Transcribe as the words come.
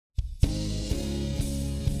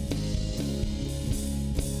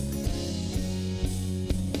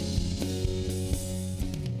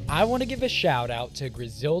I want to give a shout out to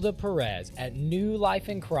Griselda Perez at New Life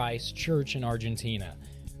in Christ Church in Argentina.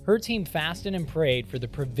 Her team fasted and prayed for the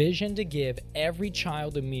provision to give every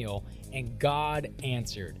child a meal, and God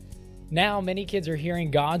answered. Now many kids are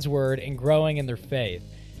hearing God's word and growing in their faith.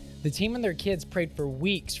 The team and their kids prayed for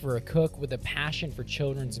weeks for a cook with a passion for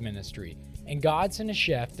children's ministry, and God sent a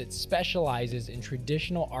chef that specializes in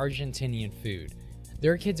traditional Argentinian food.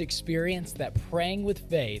 Their kids experienced that praying with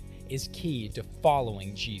faith is key to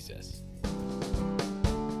following Jesus.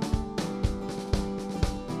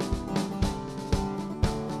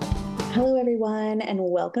 Hello, everyone, and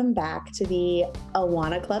welcome back to the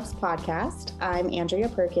Awana Clubs podcast. I'm Andrea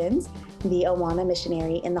Perkins, the Awana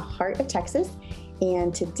missionary in the heart of Texas,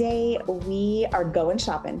 and today we are going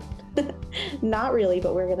shopping. Not really,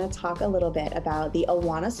 but we're going to talk a little bit about the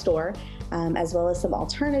Awana store, as well as some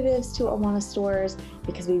alternatives to Awana stores,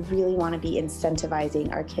 because we really want to be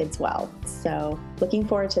incentivizing our kids well. So looking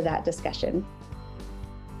forward to that discussion.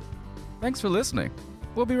 Thanks for listening.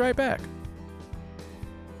 We'll be right back.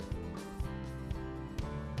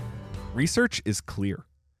 Research is clear.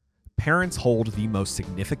 Parents hold the most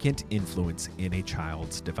significant influence in a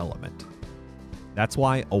child's development. That's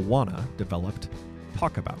why Awana developed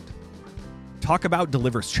Talk About. Talk About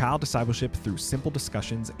delivers child discipleship through simple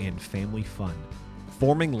discussions and family fun,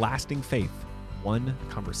 forming lasting faith, one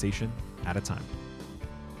conversation at a time.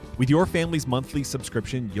 With your family's monthly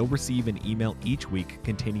subscription, you'll receive an email each week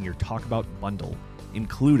containing your Talk About bundle,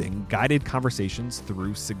 including guided conversations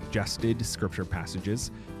through suggested scripture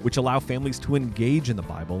passages, which allow families to engage in the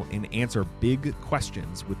Bible and answer big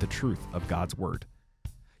questions with the truth of God's Word.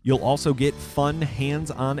 You'll also get fun,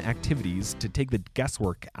 hands-on activities to take the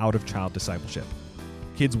guesswork out of child discipleship.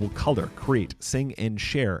 Kids will color, create, sing, and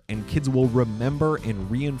share, and kids will remember and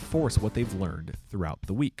reinforce what they've learned throughout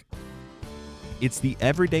the week. It's the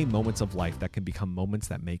everyday moments of life that can become moments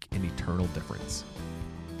that make an eternal difference.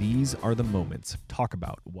 These are the moments Talk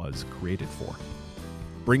About was created for.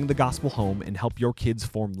 Bring the gospel home and help your kids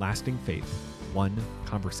form lasting faith, one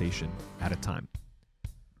conversation at a time.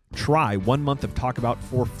 Try 1 month of Talk About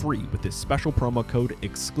for free with this special promo code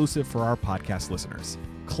exclusive for our podcast listeners.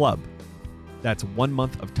 CLUB. That's 1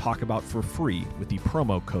 month of Talk About for free with the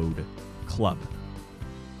promo code CLUB.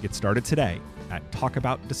 Get started today at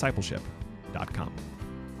talkaboutdiscipleship.com.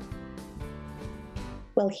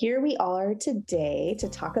 Well, here we are today to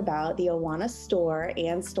talk about the Awana store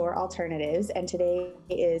and store alternatives. And today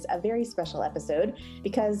is a very special episode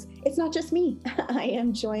because it's not just me. I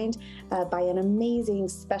am joined by an amazing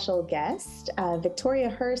special guest. Victoria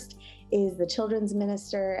Hurst is the children's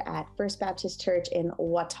minister at First Baptist Church in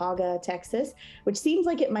Watauga, Texas, which seems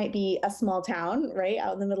like it might be a small town, right,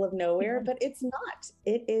 out in the middle of nowhere, but it's not.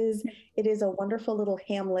 It is a wonderful little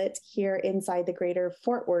hamlet here inside the greater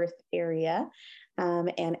Fort Worth area.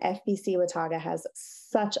 And FBC Watauga has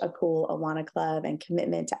such a cool Awana club and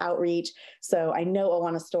commitment to outreach. So I know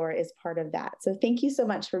Awana store is part of that. So thank you so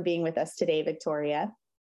much for being with us today, Victoria.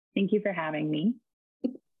 Thank you for having me.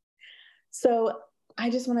 So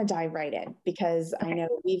I just want to dive right in because I know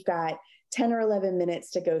we've got 10 or 11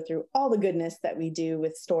 minutes to go through all the goodness that we do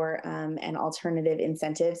with store and alternative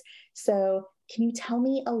incentives. So can you tell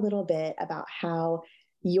me a little bit about how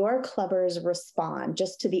your clubbers respond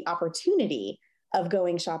just to the opportunity of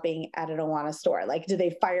going shopping at an Awana store? Like, do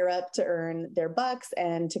they fire up to earn their bucks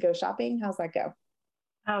and to go shopping? How's that go?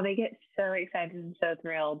 Oh, they get so excited and so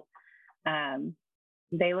thrilled.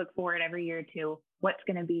 They look forward every year to what's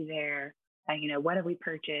going to be there. What have we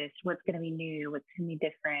purchased? What's going to be new? What's going to be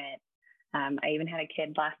different? I even had a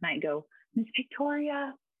kid last night go, Miss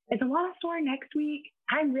Victoria, is Awana store next week?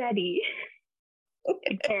 I'm ready.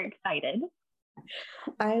 They're excited.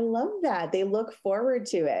 I love that. They look forward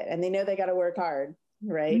to it and they know they got to work hard,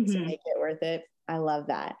 right? To make it worth it. I love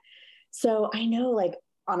that. So I know, like,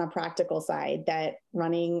 on a practical side, that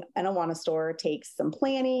running an Awana store takes some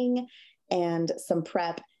planning and some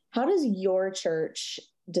prep. How does your church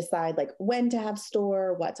decide, like, when to have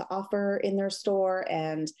store, what to offer in their store,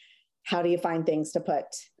 and how do you find things to put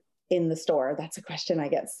in the store? That's a question I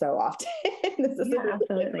get so often. This is a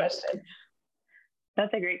really good question.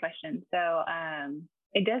 That's a great question. So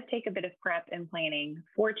it does take a bit of prep and planning.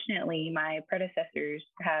 Fortunately, my predecessors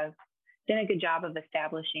have done a good job of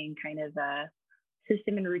establishing kind of a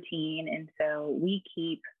system and routine. And so we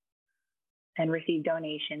keep and receive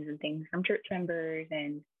donations and things from church members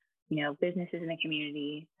and, businesses in the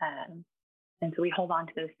community. And so we hold on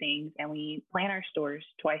to those things and we plan our stores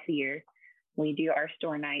twice a year. We do our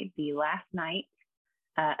store night the last night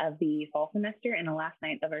of the fall semester and the last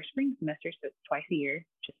night of our spring semester. So it's twice a year,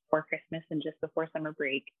 just before Christmas and just before summer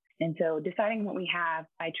break. And so deciding what we have,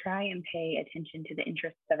 I try and pay attention to the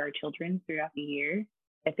interests of our children throughout the year.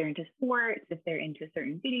 If they're into sports, if they're into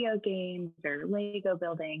certain video games or Lego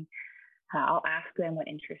building, I'll ask them what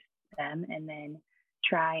interests them and then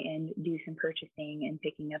try and do some purchasing and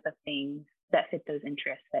picking up of things that fit those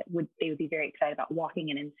interests they would be very excited about walking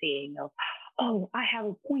in and seeing. Oh, I have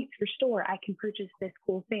a points for store. I can purchase this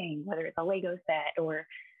cool thing, whether it's a Lego set or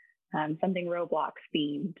something Roblox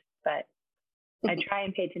themed. But I try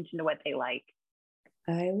and pay attention to what they like.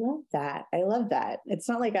 I love that. I love that. It's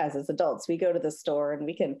not like us as adults. We go to the store and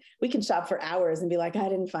we can shop for hours and be like, I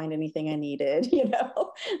didn't find anything I needed,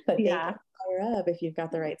 but they can fire up if you've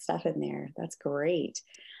got the right stuff in there. That's great.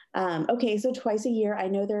 Okay. So twice a year, I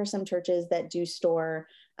know there are some churches that do store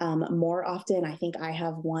more often. I think I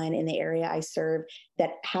have one in the area I serve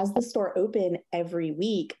that has the store open every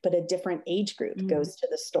week, but a different age group goes to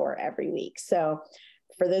the store every week. So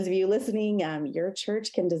for those of you listening, your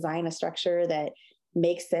church can design a structure that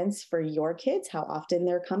makes sense for your kids, how often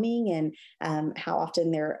they're coming and how often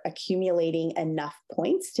they're accumulating enough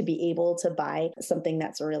points to be able to buy something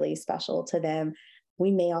that's really special to them. We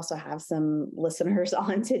may also have some listeners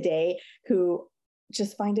on today who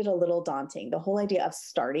just find it a little daunting. The whole idea of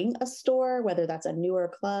starting a store, whether that's a newer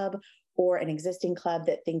club or an existing club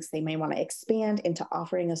that thinks they may want to expand into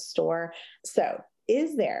offering a store. So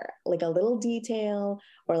is there like a little detail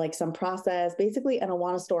or like some process, basically an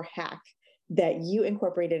Awana store hack that you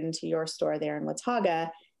incorporated into your store there in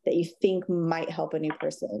Watauga that you think might help a new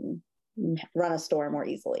person run a store more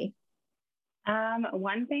easily?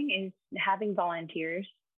 One thing is having volunteers,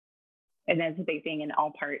 and that's a big thing in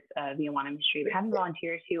all parts of the Awana ministry, but having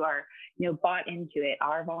volunteers who are, bought into it.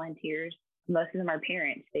 Our volunteers, most of them are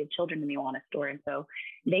parents. They have children in the Awana store. And so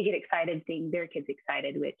they get excited seeing their kids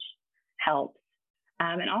excited, which helps.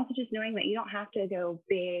 And also just knowing that you don't have to go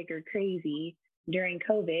big or crazy. During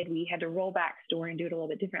COVID, we had to roll back store and do it a little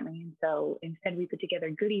bit differently. And so instead we put together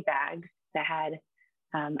goodie bags that had,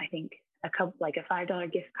 I think like a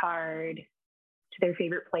 $5 gift card to their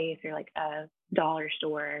favorite place, or like a dollar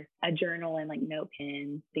store, a journal and like note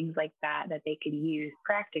pins, things like that they could use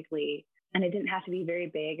practically. And it didn't have to be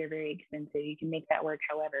very big or very expensive. You can make that work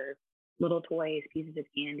however, little toys, pieces of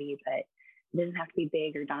candy, but it doesn't have to be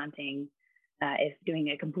big or daunting if doing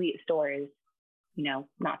a complete store is,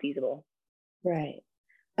 not feasible. Right.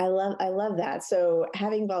 I love that. So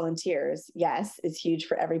having volunteers, yes, is huge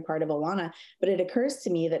for every part of Awana, but it occurs to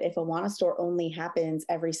me that if Awana store only happens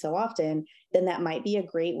every so often, then that might be a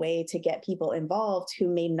great way to get people involved who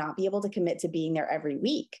may not be able to commit to being there every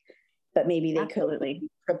week, but maybe they could be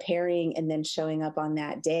preparing and then showing up on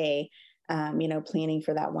that day, planning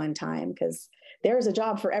for that one time, because there's a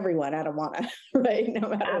job for everyone at Awana, right? No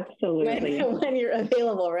matter when you're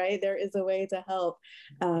available, right? There is a way to help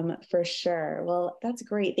for sure. Well, that's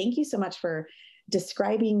great. Thank you so much for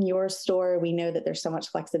describing your store. We know that there's so much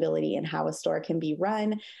flexibility in how a store can be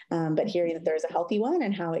run, but hearing that there's a healthy one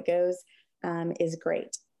and how it goes is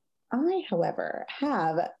great. I, however,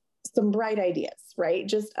 have some bright ideas, right?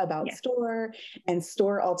 Just about store and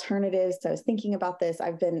store alternatives. So I was thinking about this.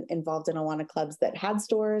 I've been involved in Awana clubs that had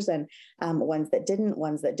stores and ones that didn't,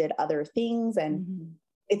 ones that did other things. And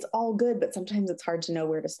it's all good, but sometimes it's hard to know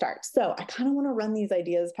where to start. So I kind of want to run these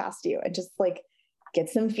ideas past you and just like get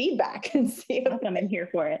some feedback and see if I'm in here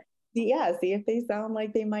for it. Yeah, see if they sound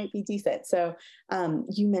like they might be decent. So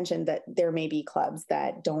you mentioned that there may be clubs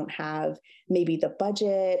that don't have maybe the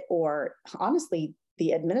budget or honestly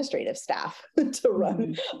the administrative staff to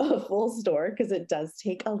run a full store, because it does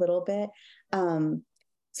take a little bit.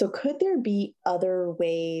 So could there be other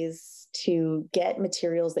ways to get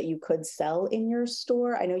materials that you could sell in your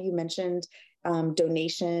store? I know you mentioned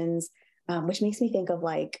donations, which makes me think of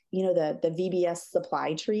like, the VBS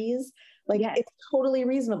supply trees. Like it's totally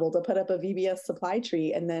reasonable to put up a VBS supply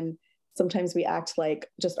tree. And then sometimes we act like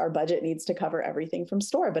just our budget needs to cover everything from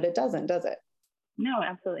store, but it doesn't, does it? No,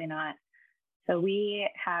 absolutely not. So we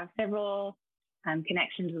have several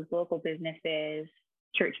connections with local businesses,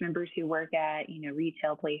 church members who work at,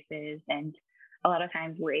 retail places. And a lot of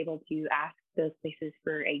times we're able to ask those places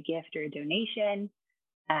for a gift or a donation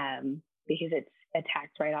because it's a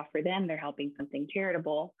tax write-off for them. They're helping something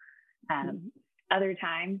charitable. Other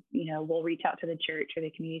times, we'll reach out to the church or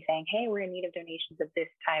the community saying, hey, we're in need of donations of this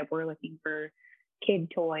type. We're looking for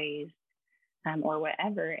kid toys or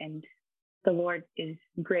whatever. And the Lord is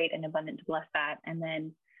great and abundant to bless that. And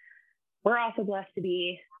then we're also blessed to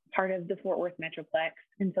be part of the Fort Worth Metroplex.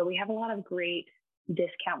 And so we have a lot of great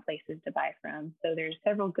discount places to buy from. So there's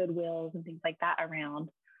several Goodwills and things like that around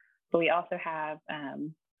But we also have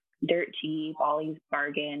Dirt Cheap, Ollie's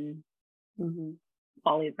Bargain,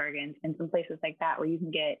 Ollie's Bargains, and some places like that where you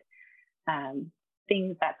can get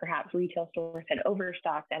things that perhaps retail stores had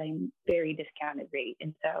overstocked at a very discounted rate.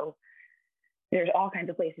 And so there's all kinds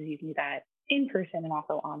of places you can do that in person and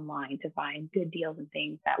also online to find good deals and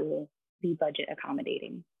things that will be budget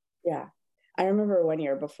accommodating. Yeah. I remember one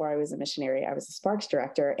year before I was a missionary, I was a Sparks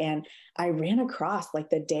director, and I ran across like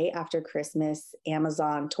the day after Christmas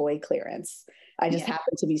Amazon toy clearance. I just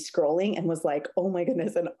happened to be scrolling and was like, oh my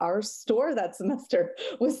goodness. And our store that semester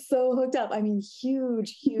was so hooked up. I mean,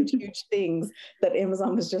 huge things that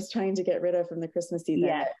Amazon was just trying to get rid of from the Christmas season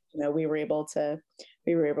that, we were able to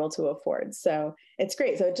afford. So it's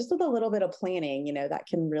great. So just with a little bit of planning, that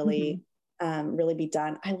can really really be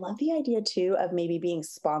done. I love the idea too of maybe being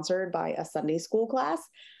sponsored by a Sunday school class.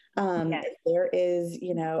 If there is,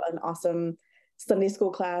 an awesome Sunday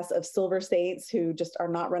school class of Silver Saints who just are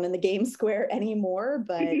not running the game square anymore,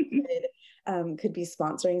 but could be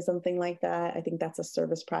sponsoring something like that. I think that's a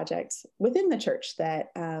service project within the church that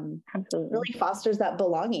really fosters that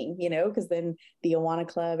belonging, because then the Awana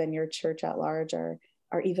Club and your church at large are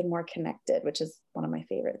even more connected, which is one of my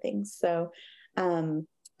favorite things. So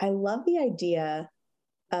I love the idea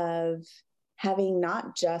of having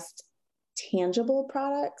not just tangible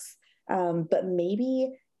products, but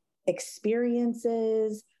maybe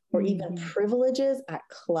experiences or even privileges at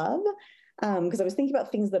club. Because I was thinking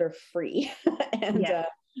about things that are free. And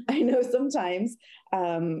I know sometimes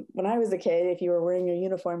when I was a kid, if you were wearing your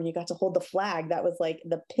uniform and you got to hold the flag, that was like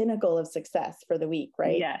the pinnacle of success for the week,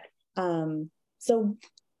 right? Yeah. So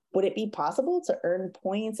would it be possible to earn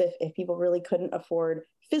points if people really couldn't afford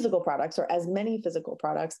physical products or as many physical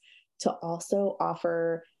products to also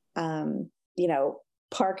offer,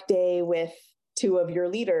 park day with two of your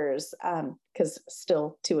leaders, because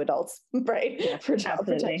still two adults, right? For child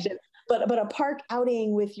protection, but a park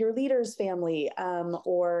outing with your leader's family,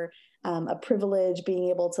 or a privilege being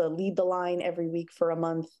able to lead the line every week for a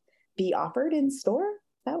month be offered in store?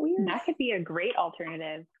 Is that weird? That could be a great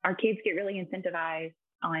alternative. Our kids get really incentivized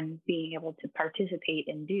on being able to participate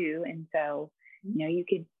and do. And so, you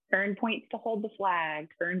could earn points to hold the flag,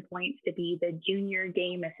 earn points to be the junior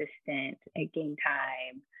game assistant at game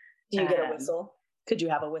time. Do you get a whistle? Could you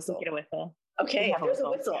have a whistle? Get a whistle. Okay, there's a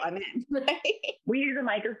whistle. I'm in. Right? We use a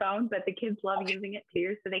microphone, but the kids love using it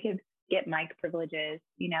too, so they can get mic privileges.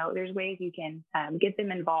 There's ways you can get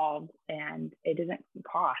them involved, and it doesn't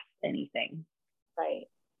cost anything. Right.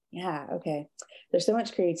 Yeah. Okay. There's so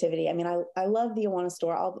much creativity. I mean, I love the Awana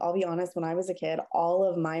store. I'll be honest. When I was a kid, all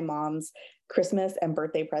of my mom's Christmas and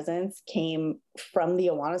birthday presents came from the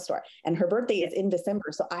Awana store, and her birthday is in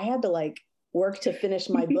December. So I had to work to finish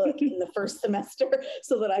my book in the first semester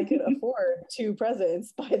so that I could afford 2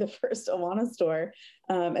 presents by the first Awana store.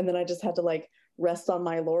 And then I just had to rest on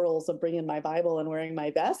my laurels of bringing my Bible and wearing my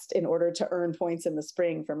best in order to earn points in the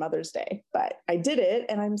spring for Mother's Day. But I did it,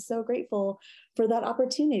 and I'm so grateful for that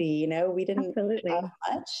opportunity. We didn't have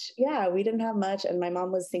much. Yeah, we didn't have much. And my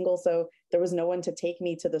mom was single, so there was no one to take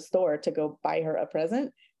me to the store to go buy her a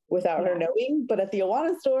present without her knowing. But at the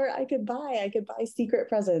Awana store, I could buy secret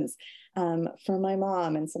presents for my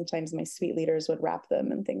mom. And sometimes my sweet leaders would wrap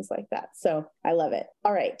them and things like that. So I love it.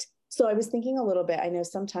 All right. So I was thinking a little bit, I know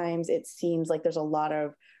sometimes it seems like there's a lot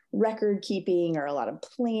of record keeping or a lot of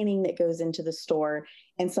planning that goes into the store.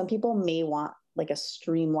 And some people may want a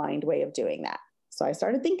streamlined way of doing that. So I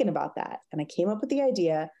started thinking about that, and I came up with the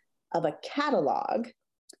idea of a catalog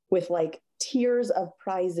with tiers of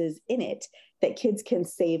prizes in it that kids can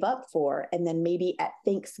save up for. And then maybe at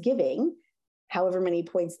Thanksgiving, however many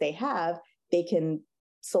points they have, they can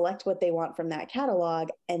select what they want from that catalog,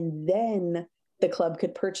 and then the club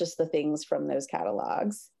could purchase the things from those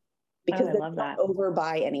catalogs, because they don't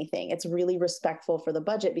overbuy anything. It's really respectful for the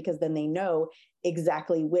budget, because then they know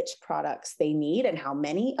exactly which products they need and how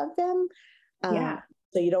many of them.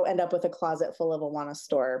 So you don't end up with a closet full of Awana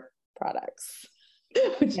store products,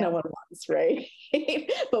 which no one wants, right?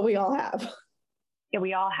 But we all have. Yeah,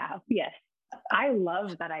 we all have. Yes. I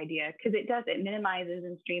love that idea, because it minimizes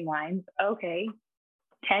and streamlines. Okay,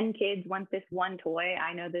 10 kids want this one toy.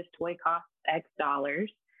 I know this toy costs X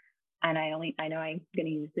dollars, and I know I'm going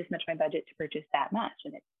to use this much of my budget to purchase that much.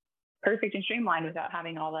 And it's perfect and streamlined without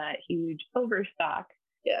having all that huge overstock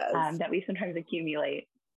that we sometimes accumulate.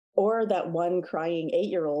 Or that one crying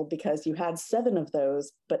 8-year-old because you had 7 of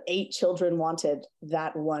those, but 8 children wanted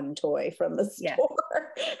that one toy from the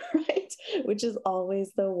store, right? Which is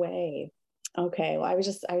always the way. Okay. Well, I was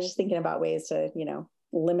just thinking about ways to,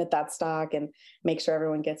 limit that stock and make sure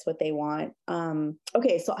everyone gets what they want.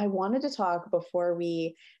 Okay, so I wanted to talk before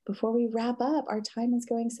we wrap up. Our time is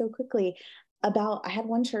going so quickly. I had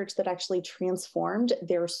one church that actually transformed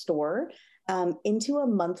their store into a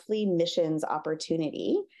monthly missions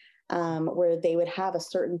opportunity. Where they would have a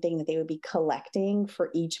certain thing that they would be collecting for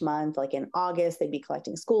each month. Like in August, they'd be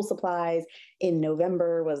collecting school supplies. In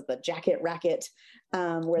November was the jacket racket,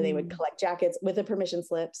 where they would collect jackets with a permission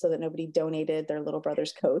slip so that nobody donated their little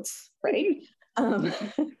brother's coats, right? On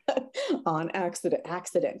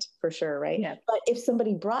accident for sure, right? Yeah. But if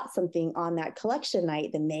somebody brought something on that collection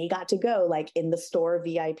night, then they got to go like in the store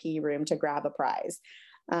VIP room to grab a prize.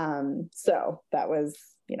 So that was,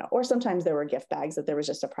 or sometimes there were gift bags that there was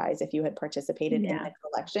just a prize if you had participated in the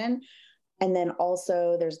collection. And then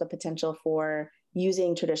also there's the potential for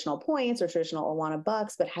using traditional points or traditional Awana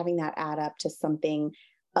bucks, but having that add up to something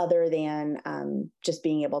other than just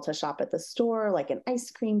being able to shop at the store, like an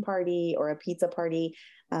ice cream party or a pizza party.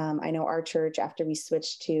 I know our church, after we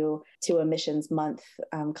switched to a missions month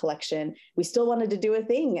collection, we still wanted to do a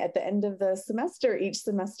thing at the end of the semester, each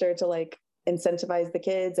semester, to like incentivize the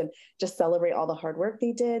kids and just celebrate all the hard work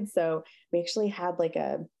they did. So we actually had like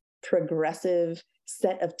a progressive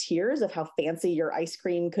set of tiers of how fancy your ice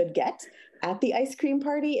cream could get at the ice cream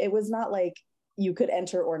party. It was not like you could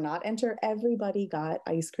enter or not enter. Everybody got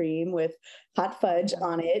ice cream with hot fudge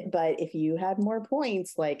on it. But if you had more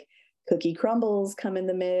points, like cookie crumbles come in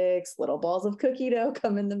the mix, little balls of cookie dough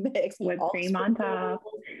come in the mix, whipped cream on top,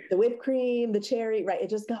 the whipped cream, the cherry, right? It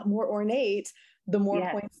just got more ornate the more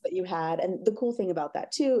points that you had. And the cool thing about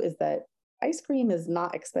that too is that ice cream is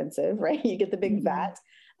not expensive, right? You get the big vat.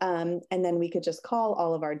 And then we could just call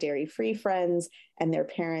all of our dairy-free friends, and their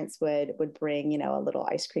parents would bring, a little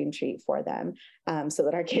ice cream treat for them, so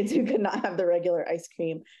that our kids who could not have the regular ice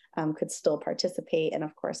cream could still participate, and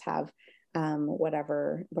of course have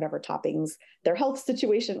whatever toppings their health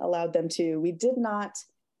situation allowed them to. We did not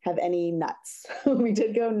have any nuts. We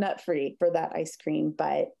did go nut-free for that ice cream,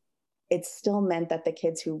 but it still meant that the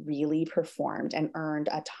kids who really performed and earned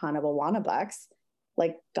a ton of Awana bucks,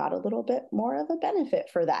 like, got a little bit more of a benefit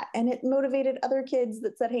for that. And it motivated other kids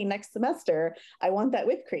that said, hey, next semester, I want that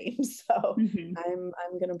whipped cream. So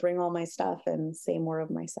I'm going to bring all my stuff and say more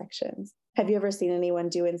of my sections. Have you ever seen anyone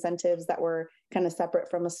do incentives that were kind of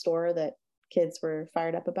separate from a store that kids were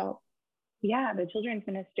fired up about? Yeah, the children's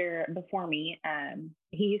minister before me,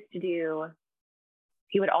 he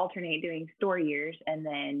would alternate doing store years and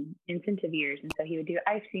then incentive years. And so he would do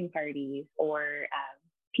ice cream parties or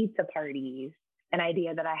pizza parties. An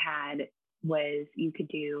idea that I had was you could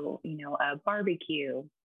do, a barbecue,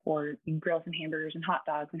 or you grill some hamburgers and hot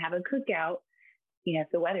dogs and have a cookout. If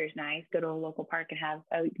the weather's nice, go to a local park and have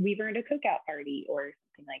we've earned a cookout party or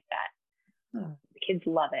something like that. The kids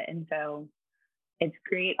love it. And so it's a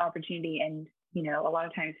great opportunity. And, a lot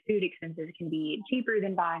of times food expenses can be cheaper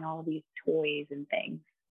than buying all of these toys and things.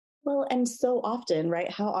 Well, and so often, right?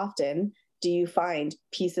 How often do you find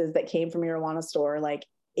pieces that came from your Awana store, like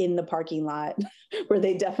in the parking lot, where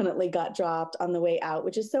they definitely got dropped on the way out,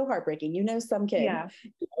 which is so heartbreaking. Some kid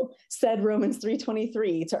said Romans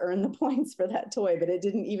 3:23 to earn the points for that toy, but it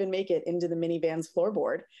didn't even make it into the minivan's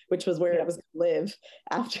floorboard, which was where it was going to live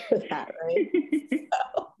after that, right?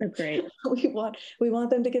 So that's great. We want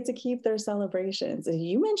them to get to keep their celebrations. And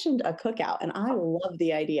you mentioned a cookout, and I love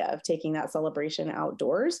the idea of taking that celebration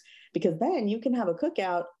outdoors, because then you can have a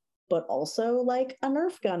cookout, but also like a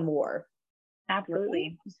Nerf gun war.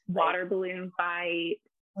 Absolutely. Water balloon fight.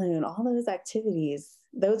 And all those activities,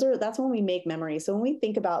 that's when we make memories. So when we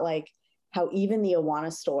think about like how even the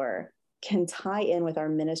Awana store can tie in with our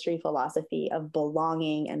ministry philosophy of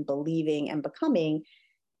belonging and believing and becoming,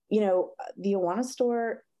 the Awana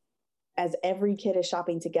store, as every kid is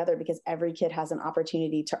shopping together, because every kid has an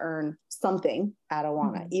opportunity to earn something at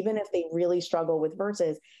Awana, even if they really struggle with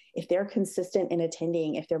verses. If they're consistent in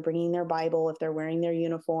attending, if they're bringing their Bible, if they're wearing their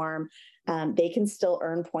uniform, they can still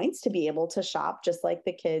earn points to be able to shop, just like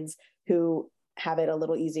the kids who have it a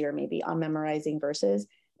little easier maybe on memorizing verses.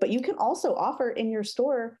 But you can also offer in your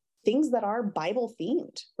store things that are Bible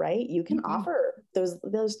themed, right? You can offer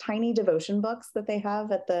those tiny devotion books that they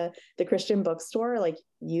have at the Christian bookstore. Like,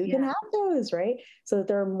 you can have those, right? So that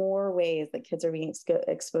there are more ways that kids are being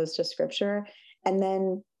exposed to scripture. And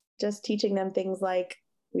then just teaching them things like,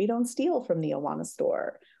 we don't steal from the Awana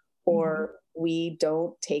store, or we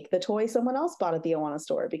don't take the toy someone else bought at the Awana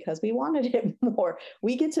store because we wanted it more.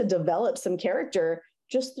 We get to develop some character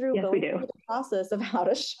just through going through the process of how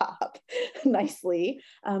to shop nicely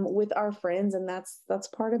with our friends. And that's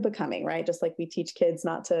part of becoming, right? Just like we teach kids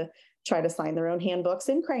not to try to sign their own handbooks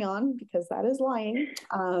in crayon, because that is lying.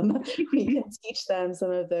 We can teach them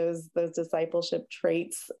some of those discipleship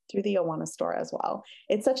traits through the Awana store as well.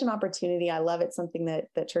 It's such an opportunity. I love it. Something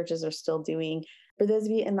that churches are still doing. For those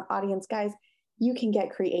of you in the audience, guys, you can get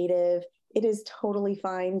creative. It is totally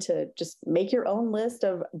fine to just make your own list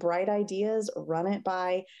of bright ideas, run it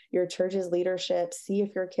by your church's leadership, see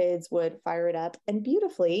if your kids would fire it up, and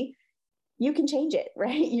beautifully, you can change it,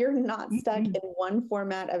 right? You're not stuck in one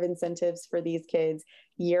format of incentives for these kids.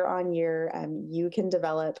 Year on year, you can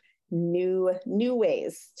develop new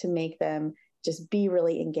ways to make them just be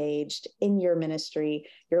really engaged in your ministry.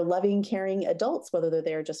 Your loving, caring adults, whether they're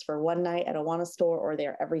there just for one night at Awana store or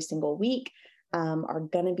they're every single week, are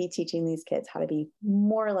going to be teaching these kids how to be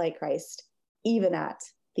more like Christ, even at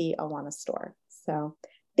the Awana store. So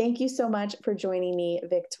thank you so much for joining me,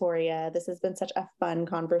 Victoria. This has been such a fun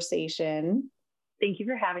conversation. Thank you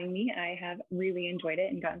for having me. I have really enjoyed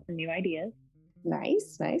it and gotten some new ideas.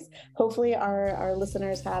 Nice. Hopefully our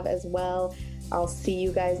listeners have as well. I'll see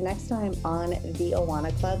you guys next time on the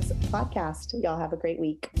Awana Club's podcast. Y'all have a great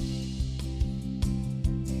week.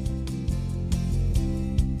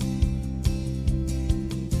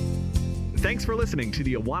 Thanks for listening to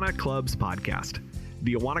the Awana Club's podcast.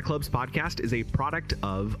 The Awana Club's podcast is a product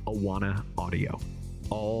of Awana Audio.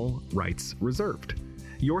 All rights reserved.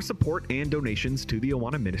 Your support and donations to the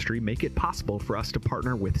Awana ministry make it possible for us to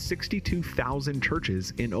partner with 62,000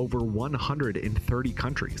 churches in over 130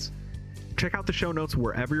 countries. Check out the show notes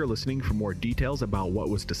wherever you're listening for more details about what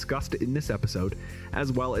was discussed in this episode,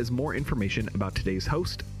 as well as more information about today's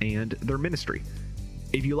host and their ministry.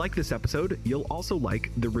 If you like this episode, you'll also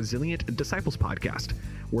like the Resilient Disciples podcast,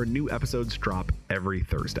 where new episodes drop every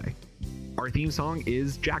Thursday. Our theme song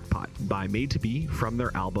is Jackpot by Made to Be from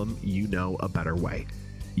their album You Know a Better Way.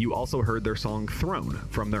 You also heard their song Throne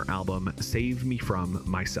from their album Save Me From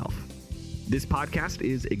Myself. This podcast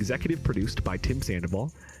is executive produced by Tim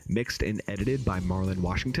Sandoval, mixed and edited by Marlon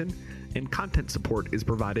Washington, and content support is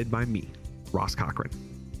provided by me, Ross Cochran.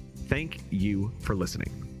 Thank you for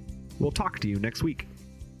listening. We'll talk to you next week.